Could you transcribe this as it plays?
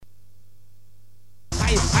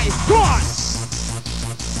Hey, go on.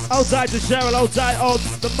 Outside to Cheryl, outside on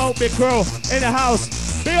the Moby crew in the house.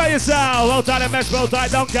 Big on yourself. Outside the Metro,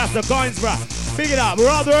 outside Doncaster, Coinsborough. Big it up.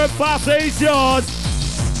 Rotherham, Passy's yours.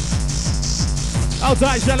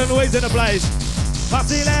 Outside Shell and Louise in the place.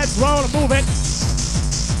 Passy, let's roll and move it.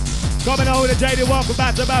 Coming over to JD, welcome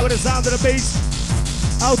back to back with the sound of the beats.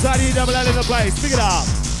 Outside EWL in the place. Pick it up.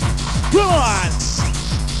 Come on.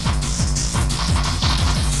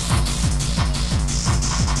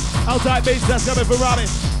 Outside beats, that's coming from Robbie.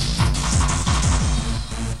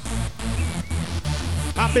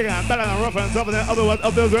 I'm bigger and better than rougher and tougher than other ones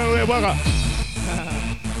of those railway worker.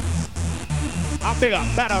 I'm bigger,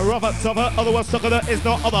 better, rougher, tougher, other ones tougher than is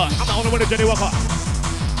no other. I'm the only one, Jenny Walker.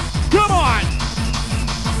 Come on.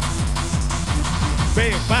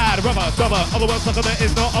 Big, bad, rubber, double, other ones sucker there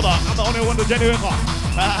is no other. I'm the only one to genuine. Come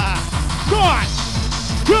on!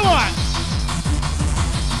 Come on!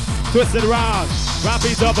 Twist it around. Wrap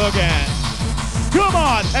it up again. Come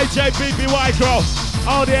on! HAPPY crew.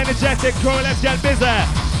 All the energetic crew, let's get busy.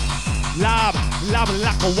 Love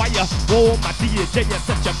like a wire. Oh, my DJ, you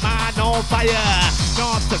set your mind on fire.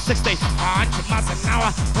 North to 60, 100 miles an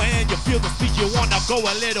hour. When you feel the speed, you wanna go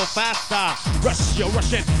a little faster. Rush, you're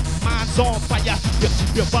rushing. Mind's on fire, you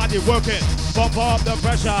keep your body working. Bump up the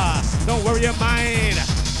pressure, don't worry your mind.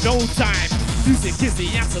 No time, music is the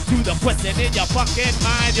answer to the question in your fucking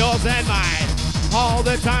mind. Yours and mine, all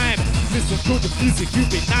the time. Listen to the music, you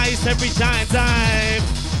be nice every time.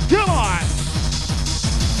 Come on.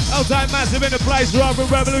 Outside massive in the place,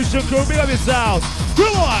 Robert Revolution crew, be of yourselves.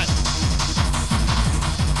 Come on.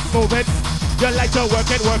 Move it, you like to work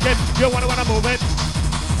it. You wanna move it.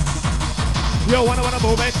 You wanna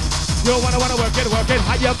move it. You wanna work it.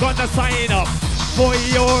 How you gonna sign up for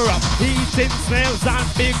Europe? Eating snails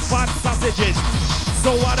and big fat sausages.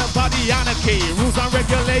 So what about the anarchy? Rules and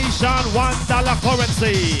regulation, $1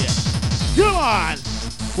 currency. Come on,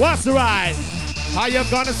 what's right? How you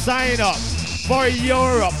gonna sign up for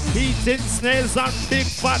Europe? Eating snails and big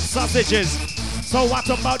fat sausages. So what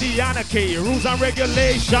about the anarchy? Rules and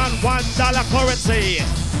regulation, $1 currency.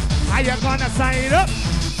 How you gonna sign up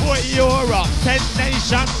for Europe?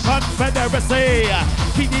 10-nation confederacy.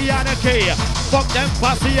 Keep the anarchy. Fuck them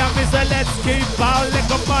posse and me say let's keep our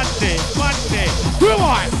little money. Come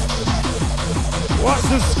on. Watch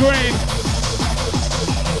the screen.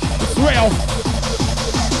 It's real.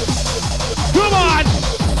 Come on.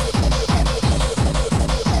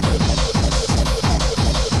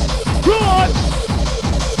 Come on.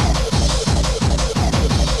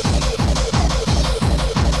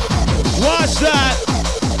 Watch that.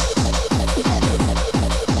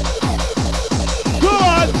 Come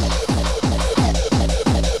on.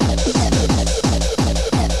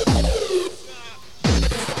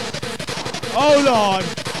 Hold on.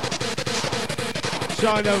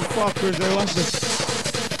 Shine them fuckers there, watch this.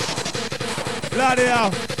 Bloody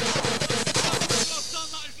hell.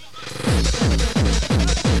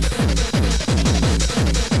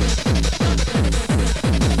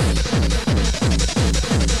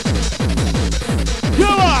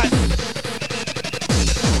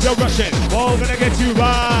 You're rushing, oh, gonna get you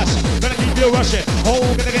rushed. Gonna keep you rushing, oh,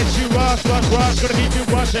 gonna get you rush. Gonna keep you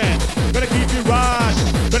rushing, gonna keep you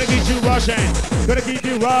rushed. Gonna keep you rushing, gonna keep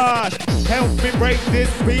you rushed. Help me break this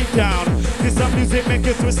beat down. This some music make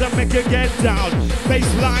you twist and make you get down.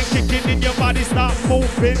 Bassline kicking in your body, start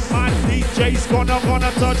moving. My DJ's gonna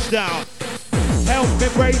touch down. Help me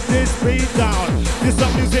break this beat down. This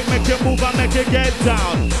some music make you move and make you get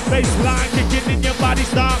down. Bassline kicking in your body,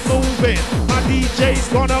 start moving. My DJ's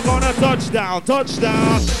gonna touchdown.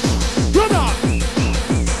 Come on.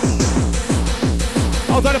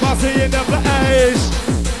 Outside the posse in the place.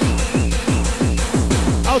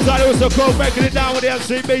 Outside it was the crew breaking it down with the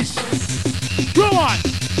MCBs. Come on.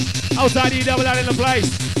 Outside EWL in the place.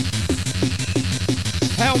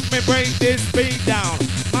 Help me break this beat down.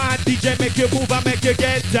 My DJ make you move and make you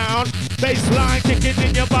get down. Bassline kicking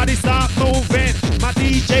in your body, start moving. My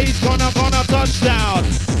DJ's gonna touchdown.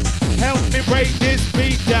 Help me break this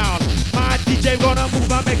beat down. My DJ gonna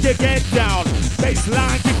move and make you get down.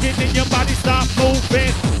 Bassline kicking in your body, start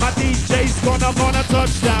moving. My DJ's gonna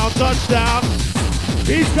touchdown.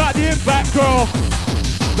 He's got the impact, girl.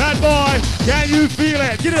 Bad boy, can you feel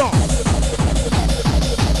it? Get it on.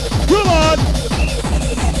 Come on.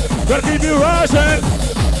 Gotta keep you rushing.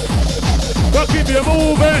 Gotta keep you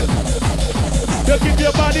moving. Gotta keep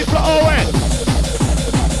your body flowing.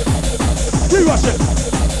 Keep rushing.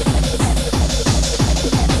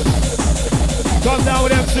 Come down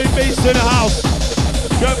with MC Beast in the house.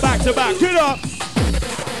 Go back to back. Get up.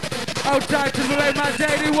 Outside to the late man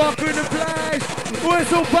JD, walk in the place.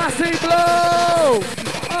 Whistle, passy, blow.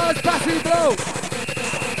 bars, Passy blow.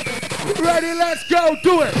 Ready, let's go,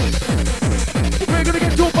 do it. We're gonna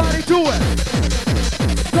get your body to it.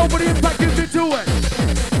 Go for the impact, give it to it.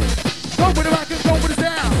 Go for the rock and go for the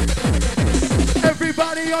sound.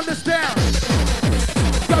 Everybody understand.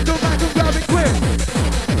 Grab your mic and grab it quick.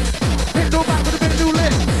 Hit your mic with a bit of new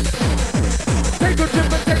lick. Take a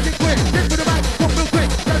trip and take it quick. Get to the mic, go real quick.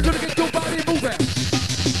 Time to get your body moving.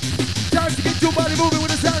 Time to get your body moving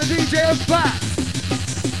with the sound of DJ Impact.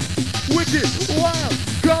 Wicked, wild,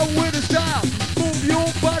 go with the style. Move your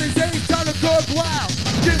body, say time to go wild.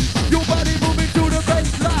 Get your body moving to the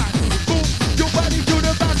bass line. Move your body to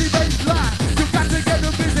the bouncy bass line. You got to get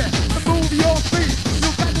the busy and move your feet.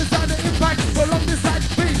 You got to sound the impact along this side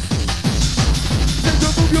beat. Then to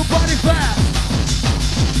move your body fast.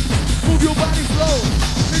 Move your body slow.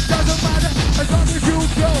 It doesn't matter as long as you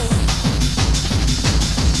go.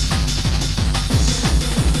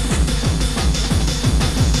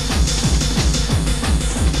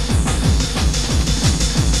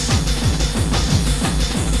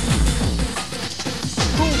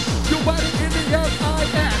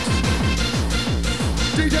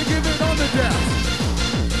 DJ give it on the desk.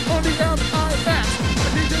 On the M-I-X. A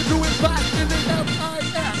DJ do it back in the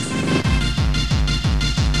M-I-X.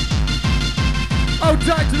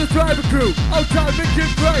 Outside to the driver crew. Outside Mickey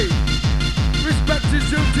Bray. Respect is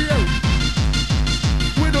due to you.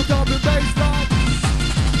 Window top and baseline.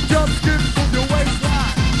 Jump skip from your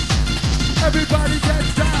waistline. Everybody get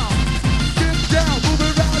down. Get down. Move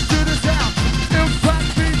around to the sound. Impact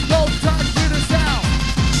beat low touch with the sound.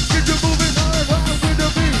 Get you moving on and on with the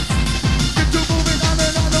beat. Get you moving on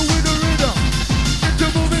and on with the rhythm. Get you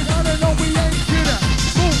moving on and on, we ain't kidding.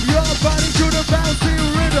 Move your body to the bouncy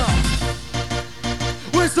rhythm.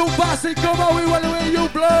 We're so bossy, come on, we wanna hear you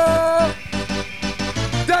blow.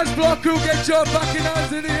 Dance floor crew, get your fucking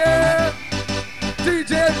hands in the air.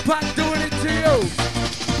 DJ Impact doing it to you.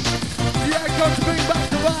 Yeah, come to bring back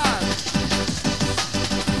the vibe.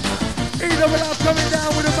 Either without coming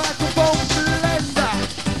down with a microphone blender.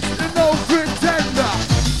 No pretender.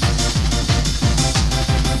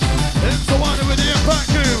 It's the one with the impact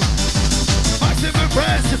crew. Maximum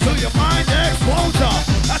pressure till your mind explodes up.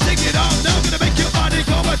 I take it out now, gonna make your body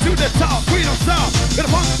go to the top. We don't stop, gonna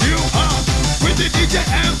pump you up. With the DJ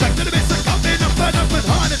Impact to the base of coming up and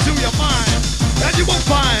hard into your mind. And you won't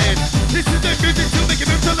find this is the music to make it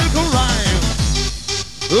move to little rhyme.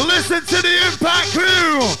 Listen to the impact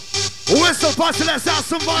crew. We're so passing, let's have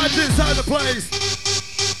some vibes inside the place.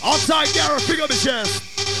 Outside Gareth, big up the chest.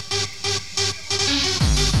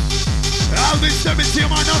 Alvin 70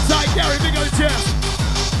 man outside Gary, big up the chest.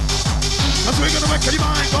 Cause we're gonna work your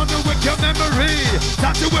mind, gonna work your memory.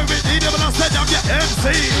 Time to where we need it, but I said I'm your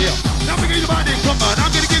MC. Now we get your body, come on,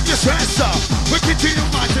 I'm gonna give you stress up. Work it to your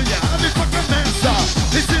mind, till you have it fucking mess up.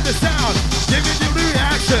 Listen to the sound, giving you the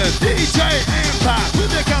reaction. DJ Impact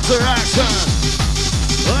with the counteraction.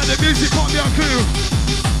 Let the music on your crew.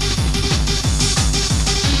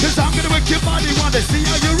 Cause I'm gonna work your body, wanna see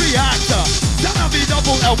how you react. That'll be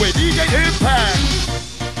double L with DJ Impact.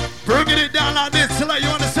 Bringing it down like this to let you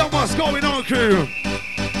understand what's going on, crew.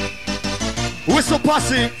 Whistle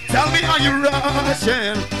posse, tell me how you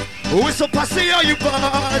rushing. Whistle posse, how you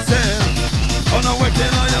buzzing? Oh no,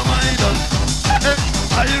 working on your mind.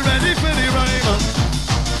 Are you ready for the rhyme?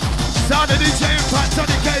 Sound of DJ Impact on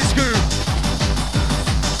the case, crew.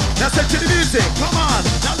 Now set to the music, come on,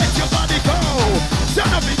 now let your body go. Turn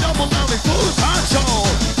up the double now in full control.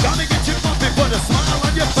 Gonna get you bumping, put a smile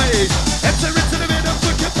on your face. Enter into the rhythm,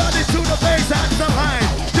 put your body to the bass and the line.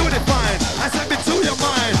 Doing it fine, I send it to your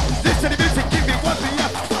mind. Listen to the music, give me what we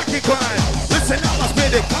have fucking grind. Listen, I was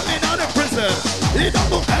ready, coming out of prison. The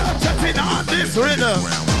double L jumping on this rhythm.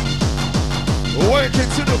 Working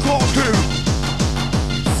to the core crew.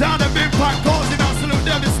 Sound of Impact causing absolute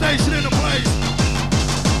devastation in the place.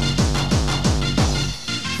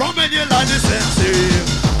 From when you like this MC,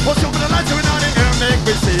 what's up with the lights going on in here, make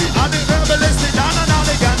me see. I the herbalistic down and all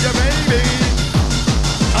the ganja, baby.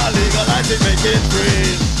 I legalize it, make it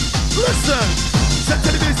free. Listen, set to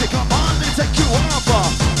the music, come on, they take you off.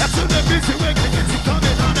 After the music, we're gonna get you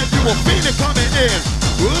coming on and you will feel it coming in.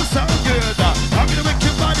 Will sound good. I'm gonna make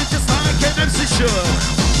your body just like an MC should.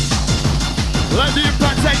 Let the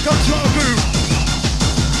Impact take control, group.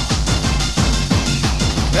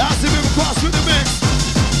 As we move across with the mix.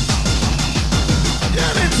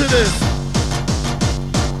 Get into this.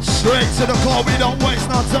 Straight to the core, we don't waste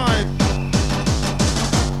no time.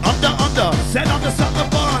 Under, set on the summer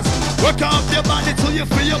bars. Work out your body till you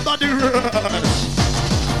feel your body rush.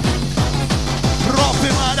 Drop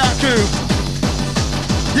him like that crew.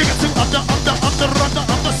 You get to under,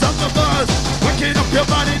 summer bars. Working up your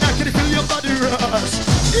body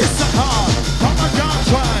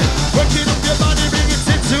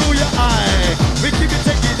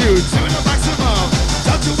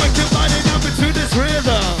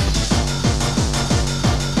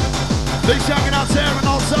Big shouting out there and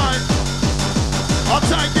outside.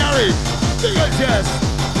 Outside Gary. Big yes.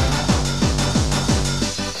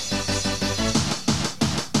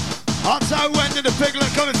 Outside Wendy the Piglet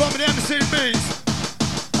coming from the MC Beats.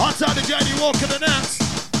 Outside the JD Walker the Nance.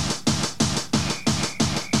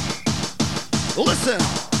 Listen.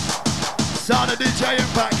 Sound of DJ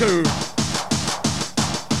Impact Crew.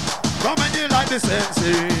 Come and you like this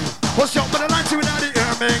MC. What's up with the line to without the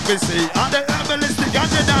air make me see. And the herbalistic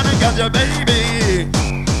ganja down and ganja baby.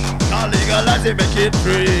 Now legalize it, make it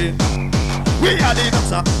free. We are the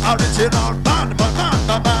dancer, original man,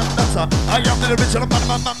 dancer. I am the original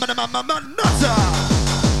man, dancer.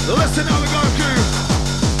 Listen how we go through.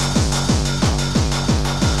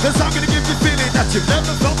 Cause I'm gonna give you feeling that you've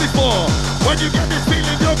never felt before. When you get this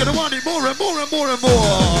feeling, you're gonna want it more and more and more and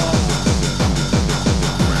more.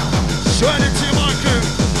 Show it to my crew.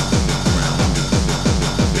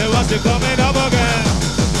 There was it coming up again.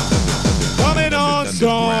 Coming on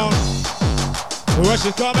strong. Rush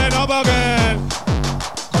is coming up again.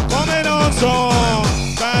 Coming on strong.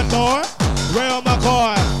 Bad boy, Real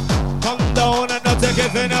McCoy. Come down and not take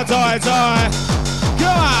it in a toy.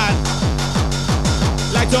 Come on.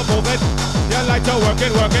 Like to move it. You like to work it.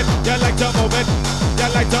 You like to move it. You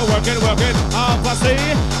like to work it. Obviously,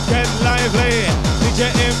 get lively. DJ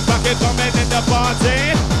Impact coming in the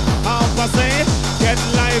party. Obviously, get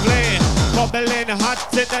lively. Bubbling hot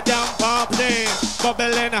in the damn party.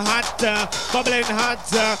 Bubbling hot, like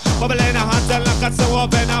a so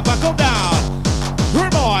open up and come down.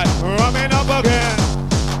 Good boy, rumming up again.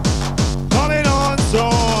 Coming on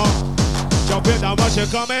strong. Jump in the rush,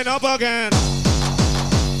 coming up again.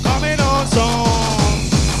 Coming on strong.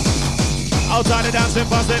 Outside the dancing,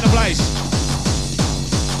 fast in the place.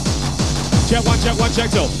 Check one, check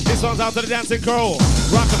two. This one's out to the dancing crew.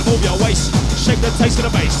 Rock and move your waist. Shake the taste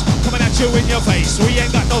of the bass. Coming at you in your face. We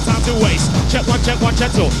ain't got no time to waste. Check one, check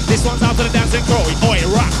two. This one's out to the dancing crew. Oi,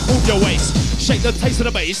 rock, move your waist. Shake the taste of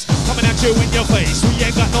the bass. Coming at you in your face. We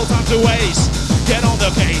ain't got no time to waste. Get on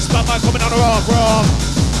the case. Bye-bye coming on the rock.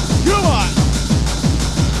 Come on.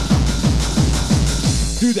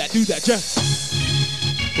 Do that, Jeff.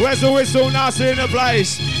 Where's the whistle? Nasty in the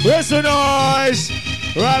place. Where's the noise?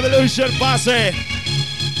 Revolution Posse.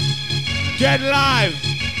 Get live.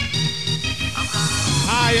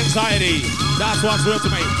 High anxiety. That's what's real to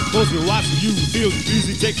me. Cause you watch you feel the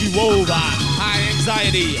music take you over. High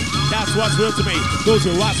anxiety. That's what's real to me. Cause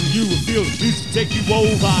you watch you feel the music take you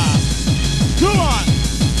over. Come on.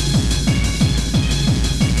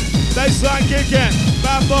 Baseline kicking.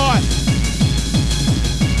 Bad boy.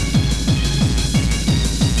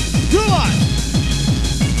 Come on.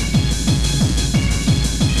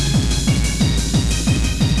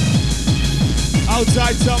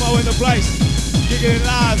 Outside Tomo in the place. Kicking it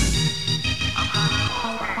live.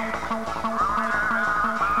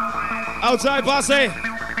 Outside Posse.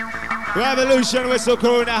 Revolution whistle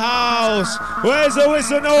crew in the house. Where's the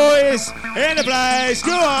whistle noise? In the place.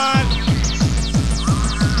 Go on.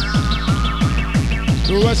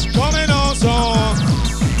 The rush coming on song.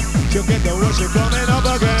 You get the rush coming up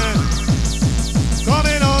again.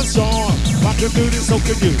 Coming on song. I can do this, so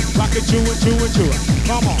can you. I can chew and chew and chew.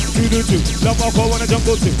 Come on, do. Love all go on a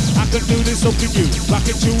jungle too. I can do this, so can you. I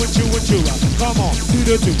can chew and chew and chew. Come on,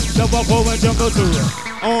 do. Love all go on a jungle too.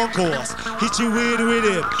 On course, hit you with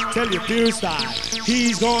him. Tell your pure style.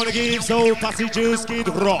 He's gonna give so Posse just get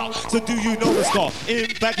raw. So do you know the score?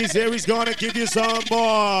 Impact is here, he's gonna give you some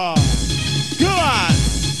more. Come on.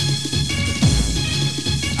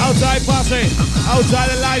 Outside Posse, outside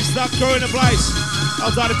the livestock crew in the place.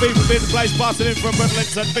 Outside the people in the place, passing in from Brooklyn,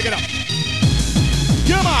 pick it up.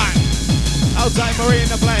 Come on! Outside Marie in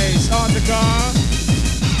the place, on the car.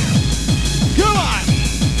 Come on!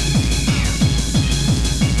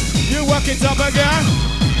 You work it up again.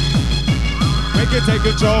 Make it take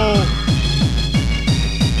control.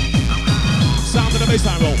 Sound of the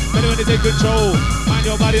bassline roll. Better when they take control. Mind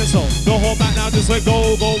your body and soul. Don't hold back now, just let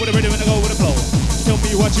go. Go with the rhythm and go with the flow. Tell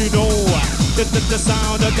me what you know. The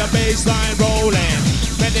sound of the bassline rolling.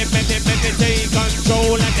 Take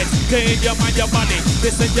control and then take your mind, your body.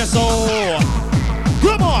 This is your soul.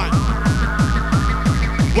 Come on.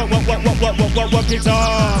 Work it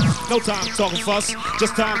up. No time talking fuss.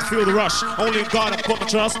 Just time to feel the rush. Only in God I put my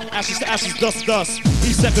trust. Ashes to ashes, dust to dust.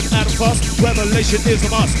 Each second out of us. Revelation is a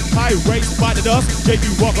must. High race by the dust.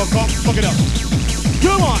 JD Walker, come fuck it up.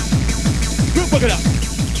 Come on. Fuck it up.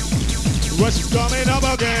 Rush is coming up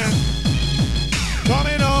again.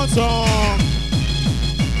 Coming on song.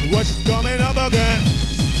 Rush is coming up again.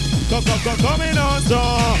 Coming on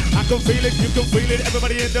song. I can feel it, you can feel it.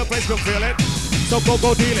 Everybody in the place can feel it. So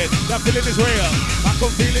go deal it. That feeling is real. I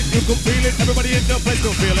can feel it, you can feel it. Everybody in the place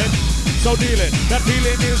can feel it. So deal it. That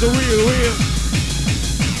feeling is real.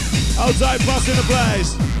 Outside bus in the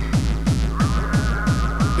place.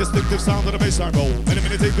 Distinctive sound of the bassline roll. Many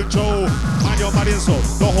minutes take control. Mind your body and soul.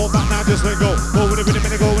 Don't hold back now, just let go. Go with it,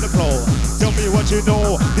 minute, go with the flow. Tell me what you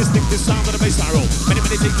know. Distinctive sound of the bassline roll. Many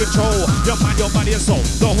minutes take control. Your mind, your body and soul.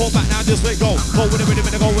 Don't hold back now, just let go. Go with it,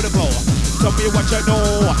 minute, go with the flow. Tell me what you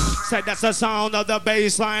know. Say that's the sound of the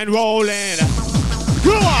bassline rolling.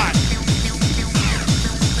 Go on.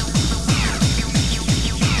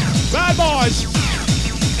 Bad boys.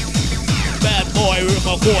 Bad boy, with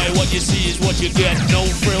my boy, what you see is what you get. No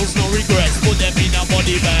frills, no regrets. Put them in a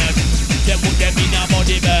body bag. Then put them in a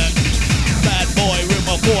body bag. Bad boy, with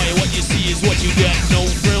my boy, what you see is what you get. No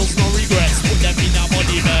frills, no regrets. Put them in a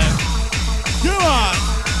body bag. Come on.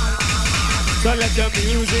 So let the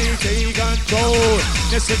music take control.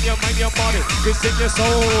 This in your mind, your body, this in your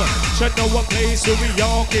soul. Should know what place where we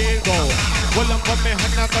all can go. Well, I'm coming,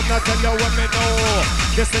 I'm gonna tell you what me know.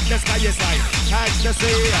 This in the sky is like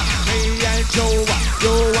ecstasy. Me and Joe,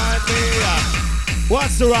 you and me.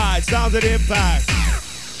 What's the ride? Sounds of Impact.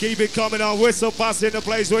 Keep it coming on. Whistle Pass in the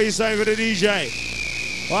place where you're saying for the DJ.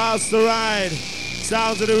 What's the ride?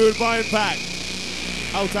 Sounds of the Rude Boy Impact.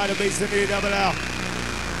 Outside the bass in the double L.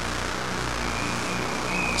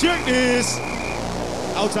 Check this.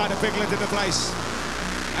 Outside the Piglet in the place.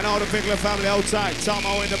 And all the Piglet family outside.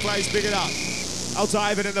 Tomo in the place, big it up.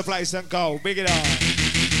 Outside Ivan in the place and go, big it up.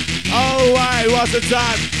 Alright, what's the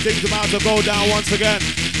time? Things about to go down once again.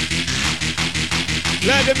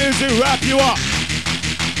 Let the music wrap you up.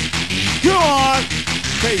 Go on.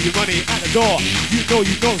 Pay your money at the door. You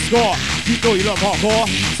know score. You know you love hardcore.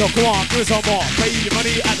 So come on, give us some more. Pay your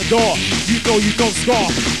money at the door. You know score.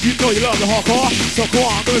 You know you love the hardcore. So come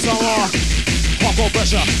on, give us some more. Hardcore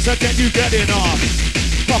pressure. So can you get enough?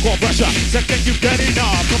 Hardcore pressure. So can you get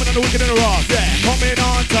enough? Coming on the wicked and the rough. Yeah, coming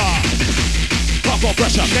on top. Hardcore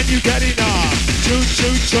pressure. Can you get enough?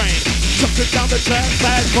 Choo-choo train. Chuck it down the track.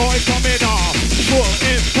 Bad boy coming off. Full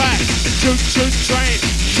impact. Choo-choo train.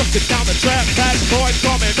 Chuck it down the track. Bad boy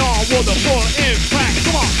coming on with a full impact.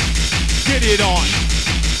 Come on. Get it on.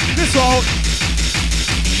 This road.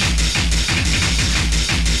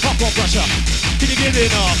 Hardcore pressure. Can you get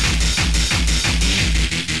enough?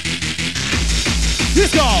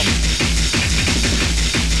 Let's go.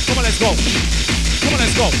 Come on, let's go. Come on,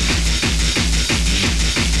 let's go.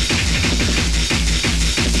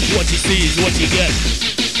 What you see is what you get.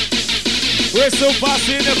 Whistle Pass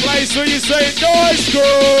in the place where you say noise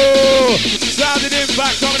crew. Sounding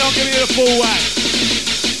Impact coming on, giving you the full whack.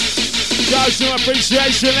 Show some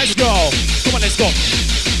appreciation, let's go. Come on, let's go.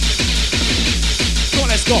 Come on,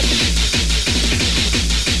 let's go.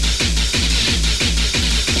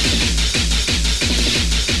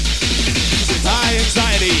 High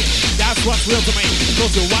anxiety, that's what's real to me.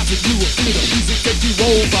 Cause you're watching you will feel the music take you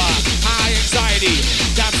over. High anxiety,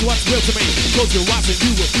 that's what's real to me. Cause you're watching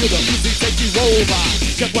you will feel the music take you over.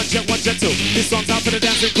 Check one, check two. This song's out for the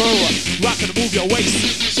dancing crew. Rock and move your waist.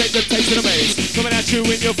 Shake the taste of the bass. Coming at you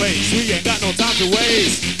in your face. We ain't got no time to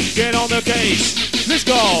waste. Get on the case. Let's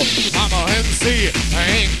go. I'm a MC. I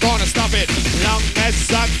ain't gonna stop it. Long as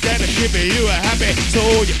I can give you a happy. So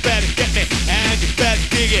you better get me and you better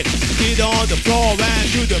dig it. Get on the floor and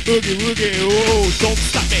do the boogie woogie. Oh, don't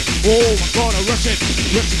stop me. Oh, I'm gonna rush it.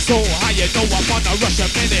 Rush it so high, you know I'm gonna rush a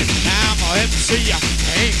minute. I'm a MC. I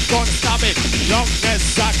ain't gonna stop it. Long as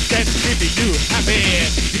I can give you happy.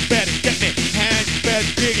 You better get me and you better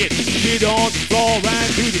dig it. Get on the floor and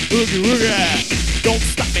do the boogie woogie. Don't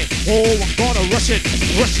stop me, oh, I'm gonna rush it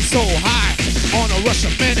so high, on a rush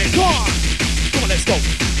a minute, come on, let's go.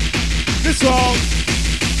 This song,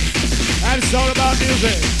 and it's all about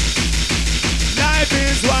music. Life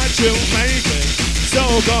is what you make it, so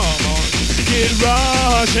come on, get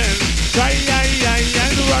rushing, try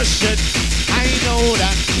and rush it. I know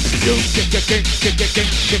that you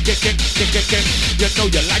know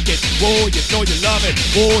you like it, oh, you know you love it,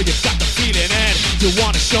 oh, you got the feeling and you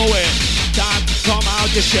wanna show it. Time to come out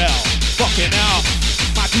your shell. Fucking hell.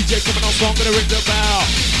 My DJ coming on strong, gonna ring the bell.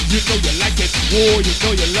 You know you like it, oh, you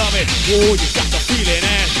know you love it, oh, you got the feeling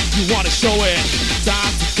and you wanna show it.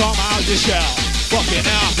 Time to come out your shell. Fucking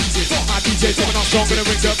hell. My DJ coming on strong, gonna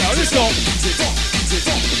ring the bell. Let's go.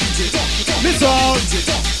 Let's go.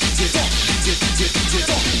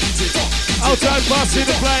 Outside bus in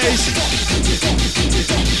the place.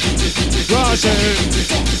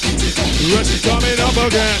 Rushing coming up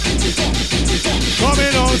again.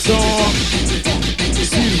 Coming on song.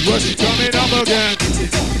 See the rushing coming up again.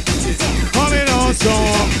 Coming on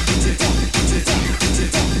song.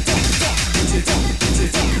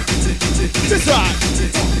 This side.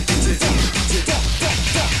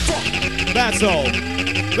 That's all.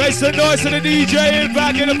 Make some noise to the DJ in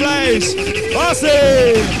back in the place. Awesome.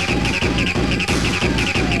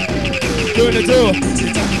 Doing the tour.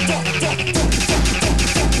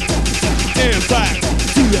 Impact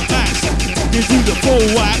to the max. You do the full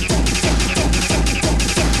whack.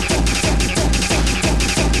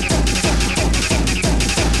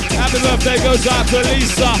 Happy birthday goes out to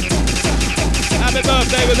Lisa. Happy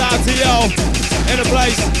birthday goes out to yo in the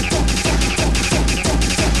place.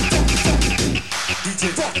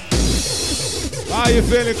 How you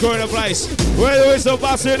feeling, crew in the place? Where the whistle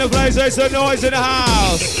buster in the place, there's a noise in the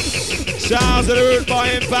house. Shout out to the Root by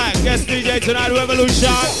Impact. Guest DJ tonight, Revolution.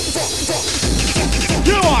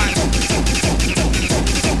 Come on.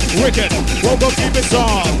 Wicked. We'll go keep it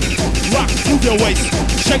on. Rock, move your waist.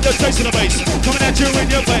 Shake the taste of the bass. Coming at you in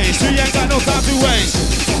your face. You ain't got no time to waste.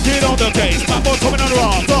 Get on the case. My boy coming on the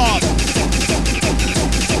raw. Bob.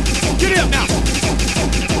 Get it up now.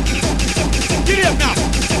 Get it up now.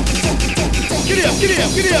 Get it up, get it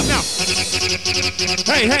up, get it up now.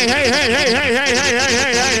 Hey, hey, hey, hey, hey, hey, hey, hey, hey,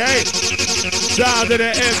 hey, hey, hey. Sound of the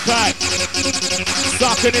Impact.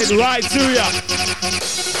 Sucking it right to ya.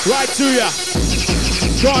 Right to ya.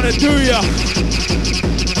 Gonna do ya.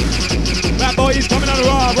 That boy, he's coming on the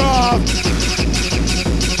raw, raw.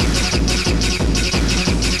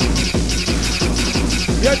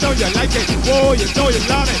 You know you like it, boy, you know you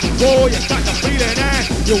love it, boy, you got the feeling and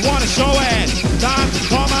you wanna show it. Time to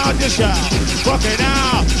come out your shell. Fuck it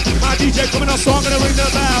now. My DJ coming on strong, gonna ring the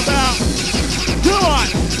bell, bell. Come on.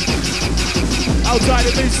 Outside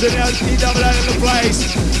the beach, the double in the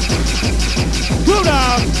place. Cool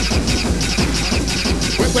down.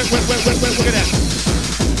 Wait, look at that.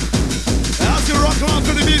 As you rock along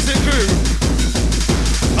to the music crew.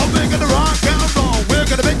 Oh, we're gonna rock and roll. We're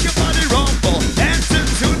gonna make your body rumble. Dancing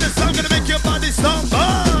to the song, gonna make your body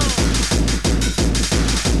stumble.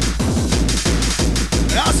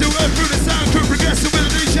 As you work through the sound crew, progressing with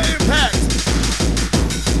the DJ Impact.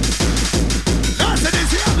 Nice and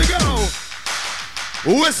easy, how we go.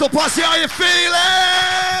 Whistle posse, how you feeling?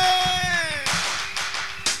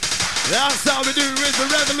 That's how we do with the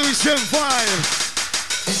Revolution 5.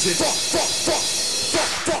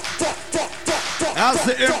 As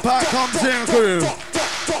the Impact comes in, crew,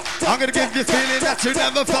 I'm gonna give you a feeling that you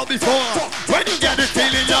never felt before. When you get this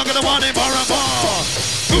feeling, you're gonna want it more and more.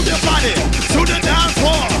 Move your body to the dance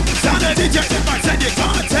floor. Sound the DJ Impact said you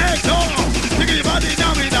can't take no. Think of your body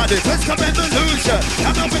now, we know this. Let's come in the illusion.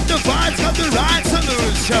 Come up with the vibes, got the right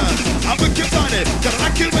solution. I'm with your body, gonna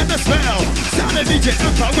rock you in the spell. Sound the DJ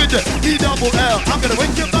Impact with the E-double-L. I'm gonna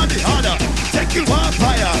wake your body harder, take you up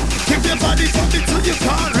higher. Keep your body pumping till you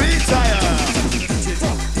can't retire.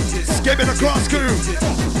 Skip it across, crew.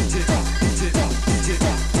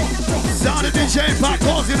 Sound the DJ Impact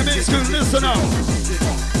calls you the mix, crew. Listen up.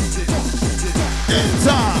 In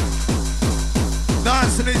time.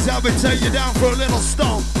 Nice and easy, I will take you down for a little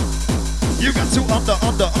stomp. You got to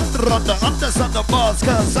understand the bars,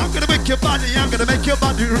 cause I'm gonna make your body, I'm gonna make your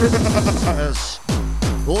body rush.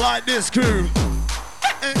 Like this, crew.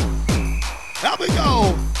 Here we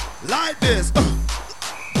go. Like this.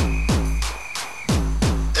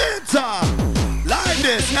 Enter. Like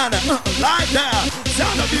this, nana, like that.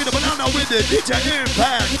 Sound of the banana with the DJ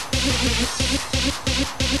Impact.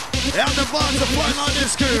 And the bars are flying on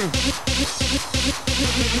this, crew.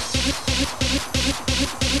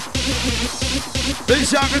 Big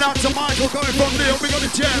shout out to Michael going from Neil, big on the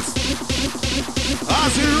chest.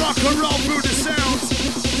 As we rock and roll through the sounds.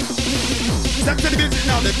 Step to the music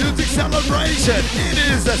now, the music celebration. It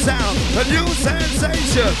is the sound, a new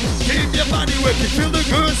sensation. Keep your body working, feel the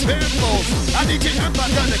good spirituals. I need you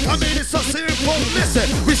Impact gonna come in, it's so simple. Listen,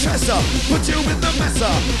 we stress up, put you in the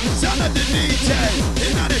messer. Sound of the DJ,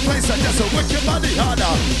 in any place I just work your body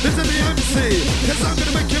harder. Listen to the MC, cause I'm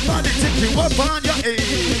gonna make your body take you up on your E.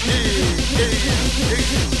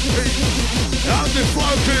 How's the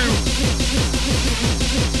flow crew?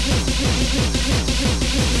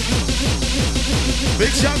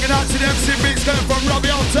 Big shout out to the MC Beats coming from Robbie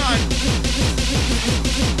on time.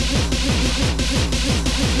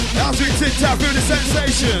 As we tic-tac through the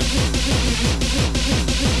sensation.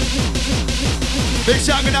 Big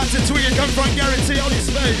shout out to Twiggy coming from Guarantee on his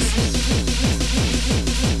face.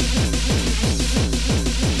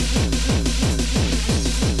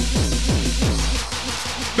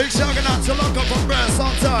 Big shout out to Lock Up from Brass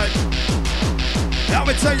on time. Now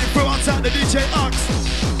we take you through on time the DJ Ox.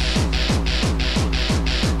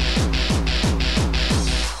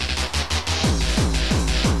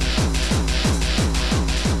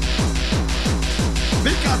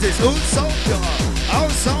 is all so pure, all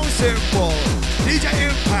so simple. DJ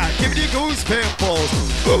Impact, give me the goose pimples.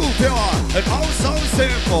 Ooh, pure and all so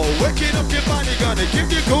simple. Waking up your body, gonna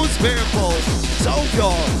give you goose pimples. So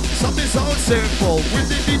pure, something so simple. With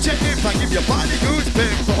the DJ Impact, give your body goose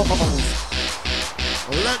pimples.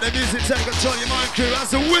 Let the music take control your mind, crew.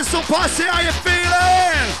 As the whistle posse, how you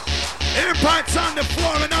feeling? Impact's on the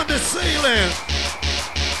floor and on the ceiling.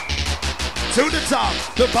 To the top,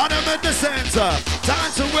 the bottom and the center.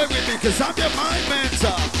 Time to work with me, cause I'm your mind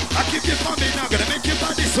mentor. I keep you for me now, gonna make your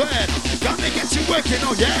body sweat. Gonna get you working,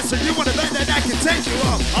 oh yeah. So you wanna bet that I can take you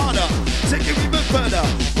up harder, take you even further.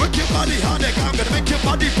 Work your body harder, I'm gonna make your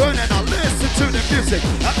body burn. And I'll listen to the music,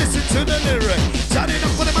 I'll listen to the lyric. Shouting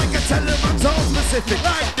up for the mic and tell them I'm so specific.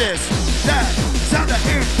 Like this, that, sound of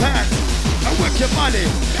impact. I work your body,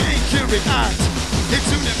 make you react.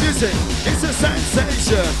 Into the music, it's a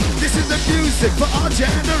sensation. This is the music for our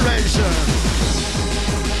generation.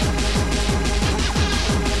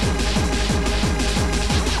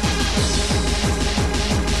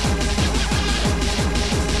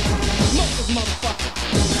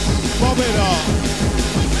 Pump it up.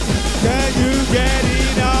 Can you get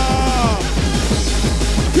enough?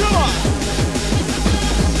 Come on.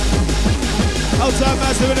 Outside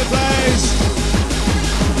massive in the place.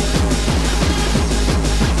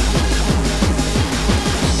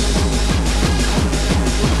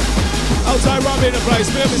 Outside Robbie in the place,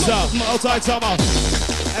 feel yourself. Outside summer.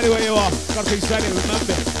 Anywhere you are, gotta keep steady,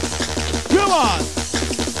 remember. Come on!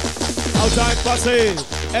 Outside posse,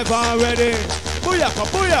 ever ready. Booyaka,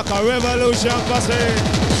 booyaka, revolution posse.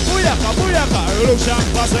 Booyaka, booyaka, revolution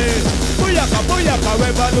posse. Booyaka, booyaka,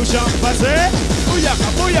 revolution posse. Booyaka,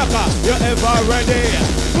 booyaka, you're ever ready.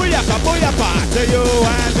 Booyaka, booyaka, to you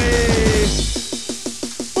and me.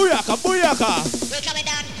 Booyaka, booyaka. We're coming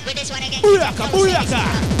down with this one again. Booyaka, booyaka.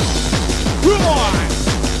 Come on!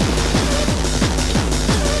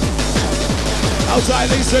 Outside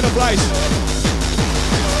Lisa in the place.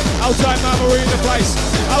 Outside Mama Marie in the place.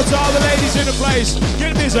 Outside all the ladies in the place.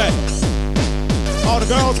 Get busy. All the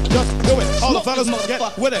girls, just do it. All the fellas, get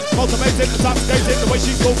with it. Motivated, intoxicated. The way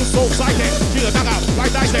she goes is so psychic. She's a knockout,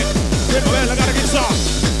 like Dyson. Get my man, I gotta get some.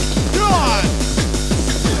 Come on!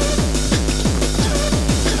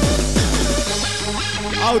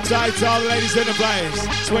 Outside to all the ladies in the place.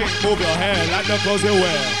 Swing, move your hair, like no clothes you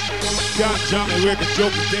wear. Jump, jump, and we can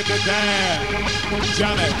joke and dip it there.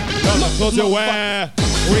 Jam it, like no clothes you wear.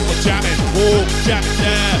 We can jam it, move, jam it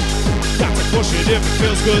there. Got to push it if it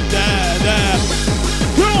feels good there.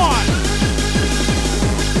 Come on!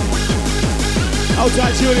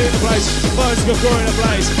 Outside Julie in the place. Buzz Gafur in the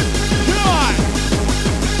place. Come on!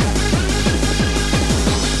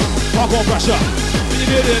 Hardcore pressure. You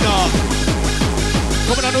did it enough.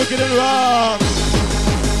 Coming on wicked and wrong.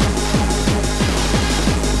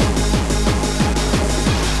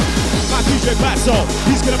 My DJ Batso,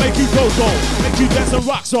 he's gonna make you go, make you dance and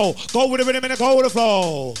rock, so go with the rhythm and go with the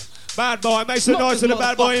flow. Bad boy, make some noise to the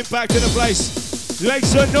bad boy impact in the place. Make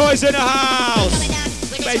some noise in the house.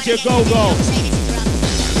 Make you go.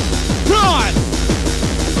 Come on!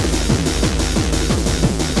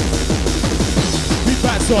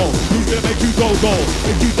 Batso, he's gonna make you go,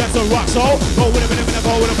 make you dance and rock, so go with him and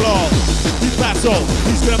go with the flow. He's Batso,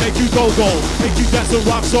 he's gonna make you go, make you dance and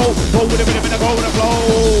rock, so go with him and go with the flow.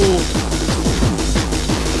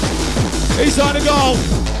 He's on the go.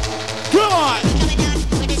 Come on!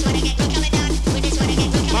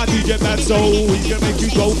 My DJ Batso, he's gonna make you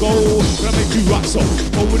go, gonna make you rock, so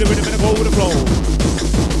go with him and go with the flow.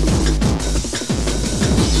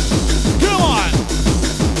 Come on!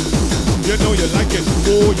 You know you like it,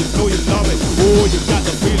 oh, you know you love it, oh, you got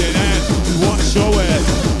the feeling and you wanna show it.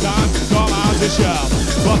 Time to come out the show.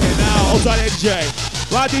 Fuck it now, outside DJ.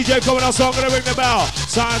 My DJ coming out, song gonna ring the bell.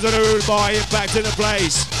 Signs of the rude boy, impact in the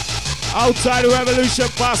place. Outside the Revolution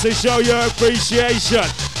Posse, show your appreciation.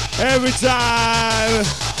 Every time.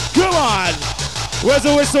 Come on. Where's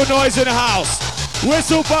the whistle noise in the house?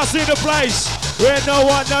 Whistle Posse in the place. Where no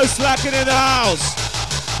one, no slacking in the house.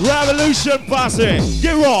 Revolution Posse,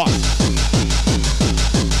 get raw.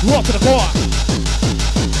 Raw to the core.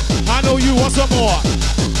 I know you want some more.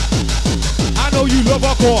 I know you love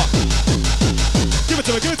our core. Give it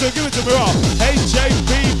to me raw.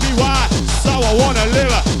 H-A-P-P-Y, so I wanna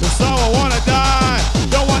live, so I wanna die.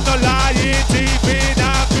 Don't want no lying TV,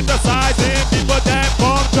 now criticizing people that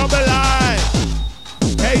bomb trouble lie.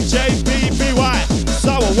 H-A-P-P-Y,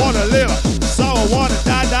 so I wanna live, so I wanna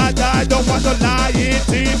die. Don't want no lying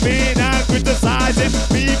TV, now criticizing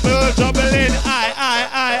people troubling. I.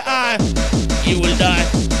 You will die.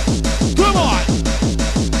 Come on.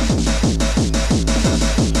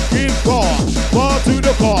 Give core, ball to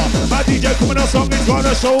the core. DJ coming on song is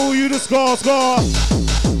gonna show you the score.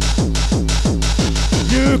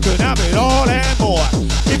 You can have it all and more.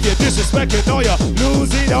 If you disrespect it, know you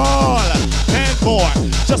lose it all and more.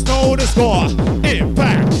 Just know the score.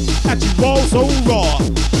 Impact that you roll so raw.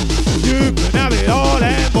 You can have it all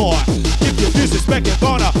and more. If you disrespect it,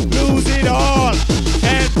 gonna lose it all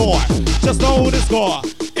and more. Just know the score.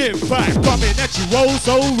 Impact coming at you roll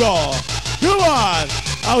so raw. Come on.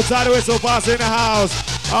 Outside the whistle boss in the house.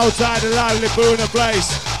 Outside the lively boom in the place.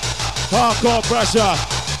 Hardcore pressure.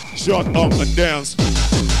 Shut up and dance.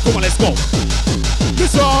 Come on, let's go.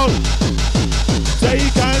 This all. Take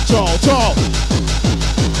control.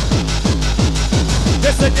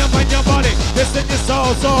 This in your mind, your body. This in your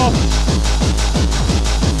soul.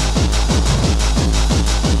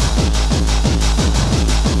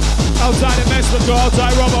 Outside in Mexico,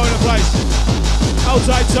 outside Romo in the place.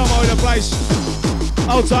 Outside Tomo in the place.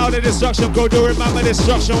 Outside the destruction crew, do remember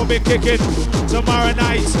destruction will be kicking tomorrow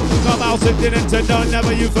night. Come out and dinner to don't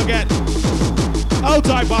never you forget.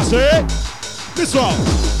 Outside boss, eh? This one.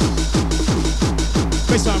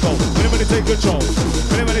 Baseline roll, anybody take control.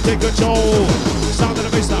 Anybody take control. Sound of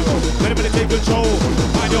the baseline roll, anybody take control.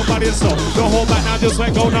 Mind your body and soul. Don't hold back now, just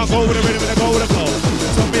let go. Now go with the rhythm and go with the flow.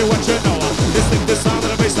 Tell me what you know. Listen to the sound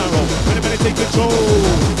of the baseline roll. Anybody take control.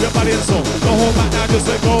 Your body and soul. Don't hold back now, just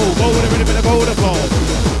let go. Go with the rhythm and go with the flow.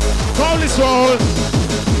 Call this roll.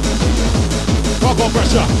 Rock on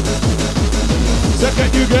pressure.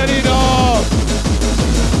 Second you get it up.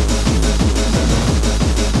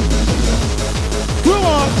 Come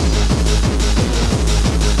on.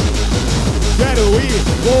 Get away.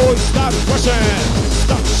 Boy, stop rushing.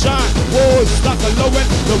 Stop shine. Boy, stop glowing.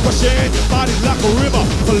 The rushing. Your body's like a river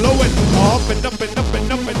flowing. Up and up and up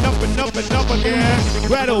and up and up and up and up again.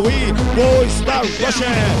 Get away. Boy, stop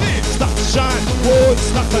rushing. Stop shine. Boy,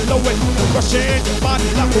 stop glowing. The rushing. Your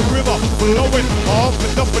body's like a river flowing. Up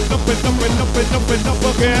and up and up and up and up and up and up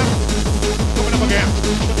again. Coming up again.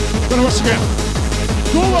 Gonna rush again.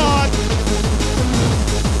 Go on.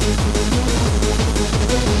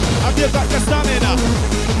 Have you got the stamina?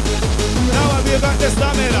 Now have you got the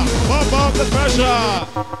stamina? Pump up the pressure.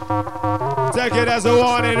 Take it as a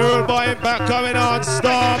warning. Rude boy impact coming on.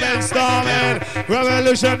 Storming.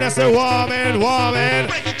 Revolution, that's a warming.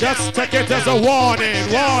 Just take it as a warning.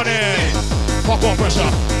 Pump up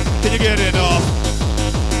pressure. Can you get enough?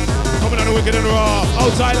 Coming on the wicked and raw.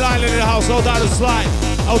 Outside line in the house. Outside the slide.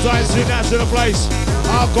 Outside the national place.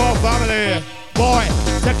 Hardcore family. Boy,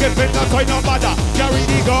 take it fit, not toy, no matter. Carry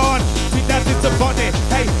the gun, think that it's a funny.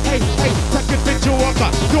 Hey, take it fit, you walker.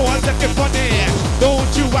 Don't want take it funny. Don't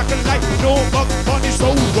you acting like no bug funny,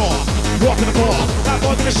 so raw. Walk in the floor, that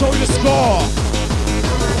boy's gonna show you the score.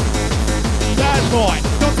 Bad boy,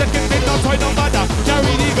 don't take it fit, no toy, no matter.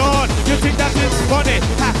 Carry the gun, you think that it's funny.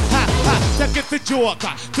 Ha. Take it fit, you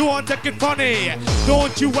walker. Don't want take it funny.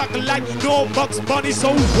 Don't you acting like no bugs funny,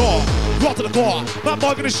 so raw. Raw to the core, that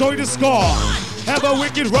boy gonna show you the score. Have a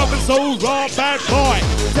wicked rub and so raw, bad boy.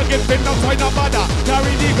 Take it fit, no toy, no matter. Carry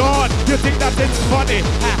the gun, you think that it's funny.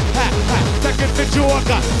 Ha. Take it fit, you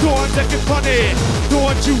walker. Don't take it funny.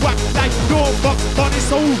 Don't you act like no bugs funny,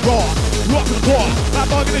 so raw. Raw to the core, that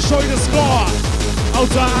boy gonna show you the score.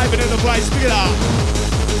 Outside Ivan in the place, pick it up.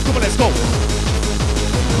 Come on, let's go.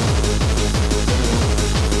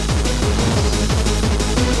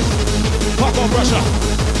 Pop on pressure.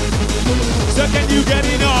 So can you get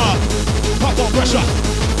enough? Pop on pressure.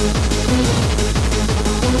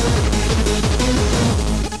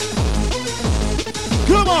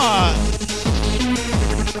 Come on.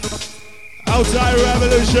 Outside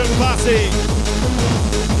Revolution Posse.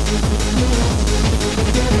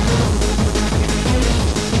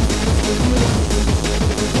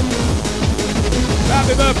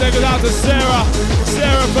 Happy birthday goes out to Sarah.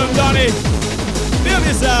 Sarah from Donny. Feel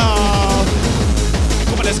yourself.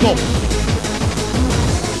 Come on, let's go.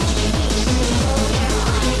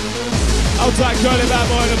 Outside curly bad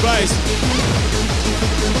boy in the place.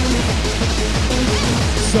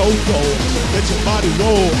 So cold, let your body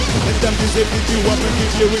roll. Let them music pick you up and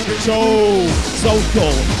keep you in control. So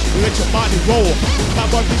cold, let your body roll. My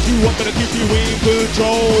body pick you up and keep you in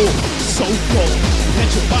control. So cold, let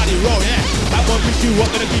your body roll, yeah. My body pick you up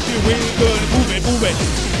and keep you in good. Move it.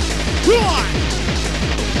 Come on.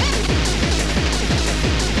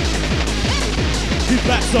 He's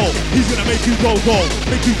back soul, he's gonna make you go,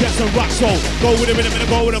 make you get some rock soul. Go with a rhythm and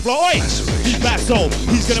go with a flow. Oi! He's back soul,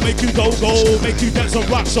 he's gonna make you go, make you get some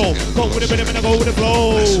rock soul. Go with a rhythm and go with a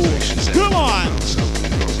flow. Come on!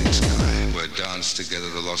 Dance together,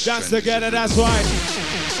 the lost dance together, that's right.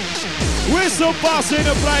 Whistle boss in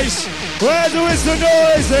the place. Where's the whistle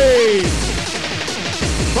noisy?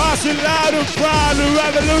 Pass it loud and proud, the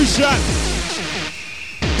revolution.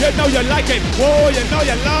 You know you like it, whoa, you know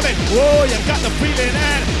you love it, whoa, you got the feeling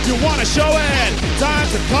and you wanna show it. Time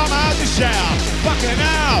to come out the shell, fucking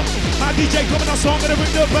now. My DJ coming on song, gonna ring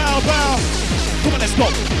the bell, bell. Come on, let's go.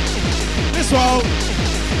 Let's roll.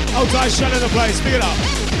 Outside shell in the place, pick it up.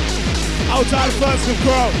 Outside first and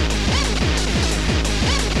grow.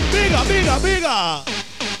 Bigger, bigger, bigger.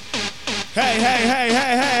 Hey, hey, hey,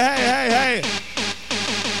 hey, hey, hey, hey, hey.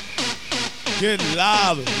 Get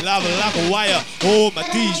love like a wire. Oh, my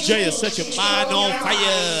DJ is set your mind on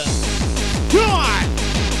fire. Come on!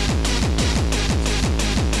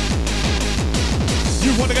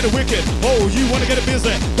 You wanna get it wicked, oh, you wanna get it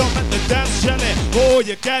busy. Don't let the dance jelly, oh,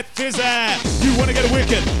 you get fizzy. You wanna get it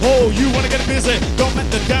wicked, oh, you wanna get it busy. Don't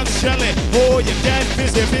let the dance jelly, oh, you get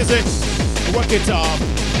busy, busy. Work it up,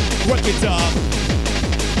 work it up.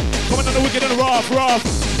 Coming on the wicked and rough, rough.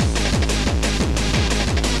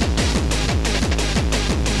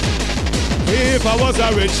 If I was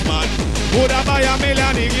a rich man, would I buy a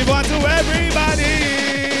million and give one to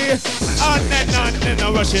everybody? On and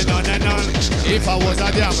on, rushing on and on. If I was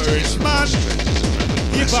a damn rich man,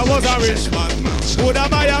 if I was a rich man, would I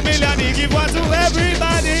buy a million and give one to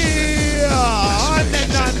everybody? On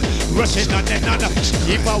and on, rushing on and on.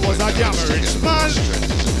 If I was a damn rich man,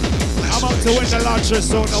 I'm out to win the lottery,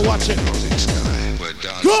 so now watch it.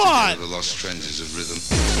 Go on! The lost trenches of rhythm.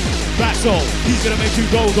 Battle, he's gonna make you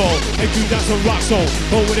go-go, make you dance on rock soul.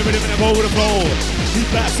 Go with the rhythm and go with the flow. He's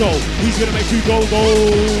battle, he's gonna make you go-go,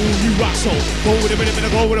 you rock soul. Go with the rhythm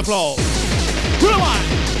and go with the flow. Come on!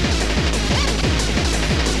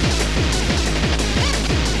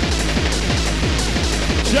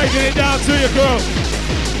 Shaking it down to you, girl.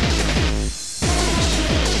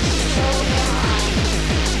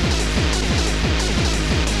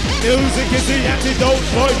 Music is the antidote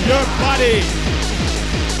for your body.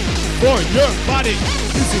 For your body.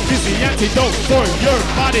 Music is the antidote for your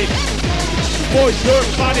body. For your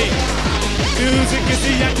body. Music is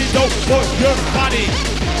the antidote for your body.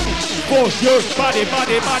 For your body,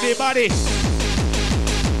 body, body, body.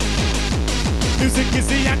 Music is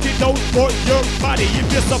the antidote for your body.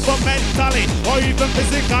 If you suffer mentally or even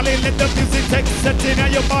physically, let the music take setting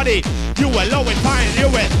on your body. You will always find, you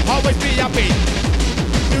will always be happy.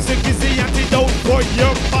 Music is the antidote for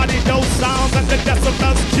your body. Those sounds and the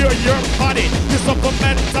decibels cure your body. You suffer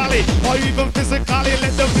mentally or even physically,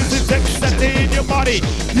 let the music take setting in your body.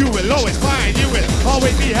 You will always find, you will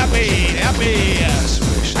always be happy, happy.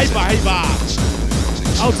 Hyper, hyper.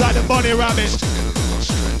 Outside the bunny rabbit.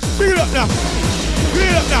 Pick it up now. Pick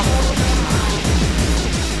it up now.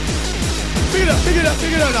 Pick it up, pick it up,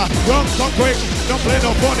 pick it up now. Run, come quick, don't play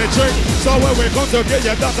no funny trick. So when we come to get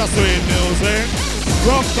you, that's a sweet music.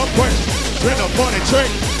 Run, come quick, play no funny trick.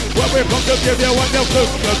 When we come to give you one, they'll cook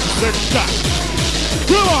the sick shot.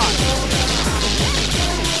 Come on!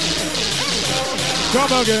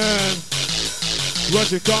 Come again.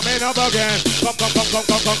 Rush it coming up again. Come,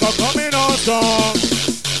 coming on song.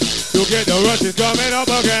 You get the rush is coming up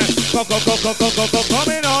again.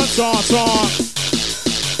 Coming on song.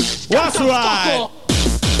 What's right?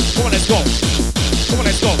 Come on, let's go. Come on,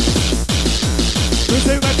 let's go. You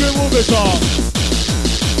think that you move this song?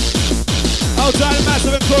 Outside the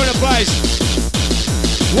massive and corner price.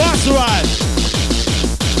 What's right?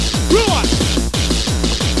 Come on.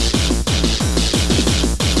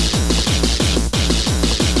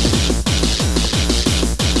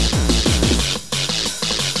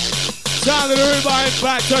 Sound of the Ruba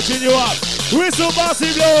Impact touching you up. Whistle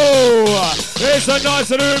Bossy Blow. It's a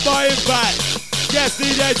nice of the Ruba Impact. Guest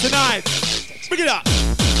DJ tonight. Pick it up.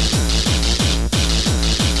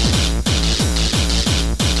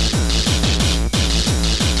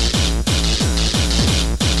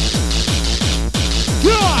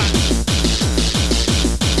 Come on.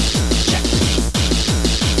 Check.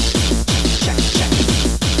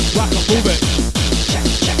 Rock and move it.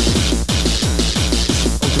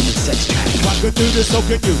 Rock and do this, so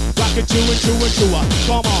can you. Rock and chew and chew and chew.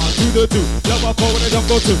 Come on, do the do. Love up over the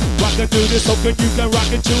jungle too. Rock and do this, so can you. Can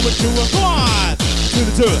rock and chew and chew. Come on, do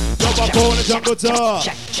the do. Love up over the jungle too.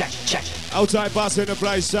 Check. Outside boss in the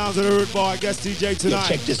place. Sounds of the Rude Boy. Guest DJ tonight.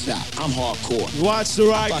 Yo, check this out. I'm hardcore. Watch the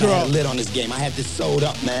right girl. I had a lid on this game. I had this sold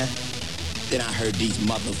up, man. Then I heard these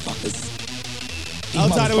motherfuckers.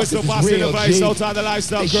 Outside the whistle boss in the place. G. Outside the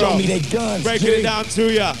lifestyle They girl. show me they guns, breaking G. it down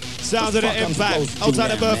to ya. Sounds of the What the fuck I'm impact. supposed to Outside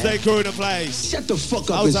now, the birthday man? crew in the place. Shut the fuck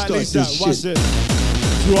up Outside and Lisa, start this watch shit. this.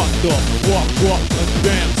 Drop, walk, and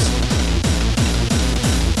dance.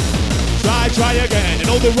 Try again, and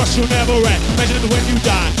all the rush will never end. Imagine it when you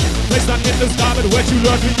die. Place not in the sky, but what you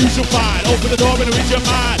learn to you shall find. Open the door and reach your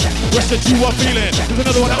mind. Rush that you are feeling. There's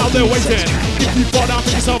another one out there waiting. If you fall down,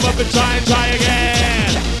 pick yourself up and try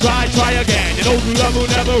again. Try again. You know the love will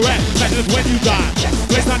never end. That is when you die.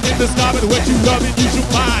 Place not in the sky, but what you love and you shall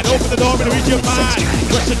find. Open the door and reach your mind.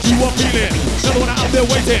 Rush that you are feeling. Another one out there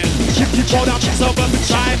waiting. If you fall down, pick yourself up and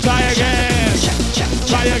try again.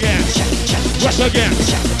 Try again. Rush again.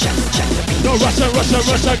 No, rush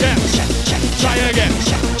again. Try again.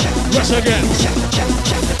 Rush again.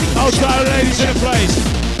 Outside ladies in the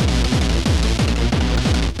place.